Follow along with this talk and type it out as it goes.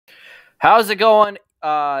How's it going,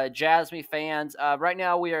 JASMY fans? Right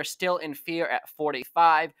now, we are still in fear at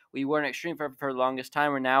 45. We were in extreme fear for the longest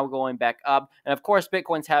time. We're now going back up, and of course,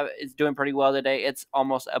 is doing pretty well today. It's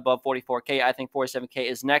almost above 44K. I think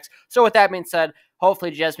 47K is next. So, with that being said,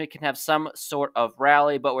 hopefully, JASMY can have some sort of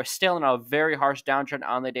rally. But we're still in a very harsh downtrend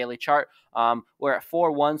on the daily chart. We're at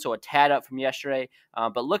 4-1, so a tad up from yesterday.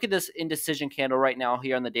 But look at this indecision candle right now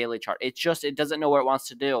here on the daily chart. It doesn't know what it wants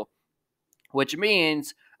to do, which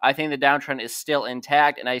means I think the downtrend is still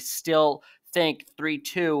intact, and I still think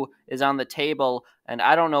 3-2 is on the table. And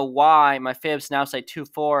I don't know why my fibs now say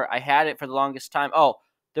 2-4. I had it for the longest time. Oh,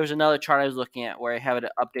 there's another chart I was looking at where I have an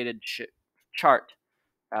updated chart.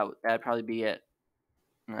 That'd probably be it.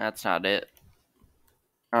 That's not it.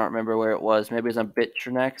 I don't remember where it was. Maybe it was on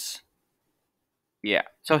Bittrex. Yeah.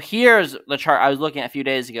 So here's the chart I was looking at a few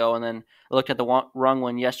days ago, and then I looked at the wrong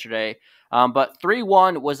one yesterday. But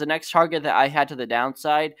 3-1 was the next target that I had to the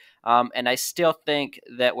downside, and I still think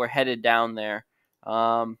that we're headed down there.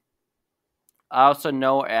 I also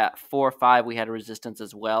know at 4-5 we had a resistance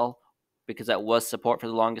as well, because that was support for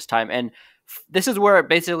the longest time. And this is where it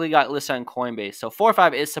basically got listed on Coinbase. So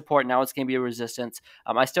 4-5 is support. Now it's going to be a resistance.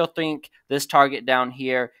 I still think this target down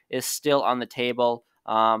here is still on the table.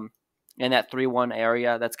 In that 3-1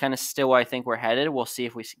 area. That's kind of still where I think we're headed. We'll see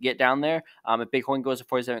if we get down there. If Bitcoin goes to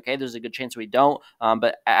 47K, there's a good chance we don't.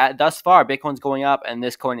 But thus far, Bitcoin's going up, and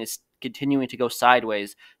this coin is continuing to go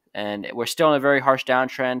sideways. And we're still in a very harsh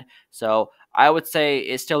downtrend. So I would say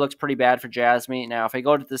it still looks pretty bad for JASMY. Now, if I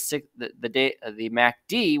go to the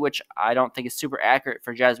MACD, which I don't think is super accurate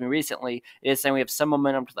for JASMY recently, it is saying we have some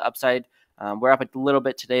momentum to the upside. We're up a little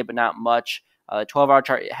bit today, but not much. The 12-hour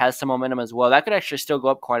chart has some momentum as well. That could actually still go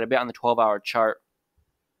up quite a bit on the 12-hour chart.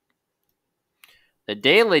 The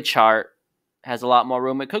daily chart has a lot more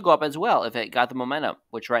room. It could go up as well if it got the momentum,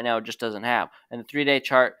 which right now it just doesn't have. And the 3-day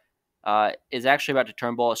chart is actually about to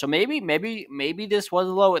turn bullish. So maybe this was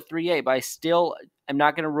low at 3.8, but I still am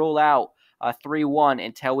not going to rule out 3-1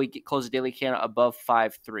 until we close the daily candle above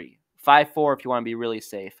 5.3. 5.4 if you want to be really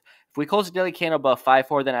safe. If we close the daily candle above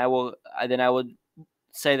 5.4, then I will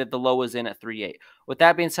say that the low was in at 3.8. With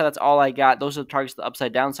that being said, that's all I got. Those are the targets, the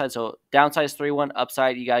upside, downside. So downside is 3.1,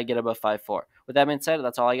 upside you got to get above 5.4. With that being said,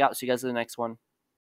 that's all I got. See you guys in the next one.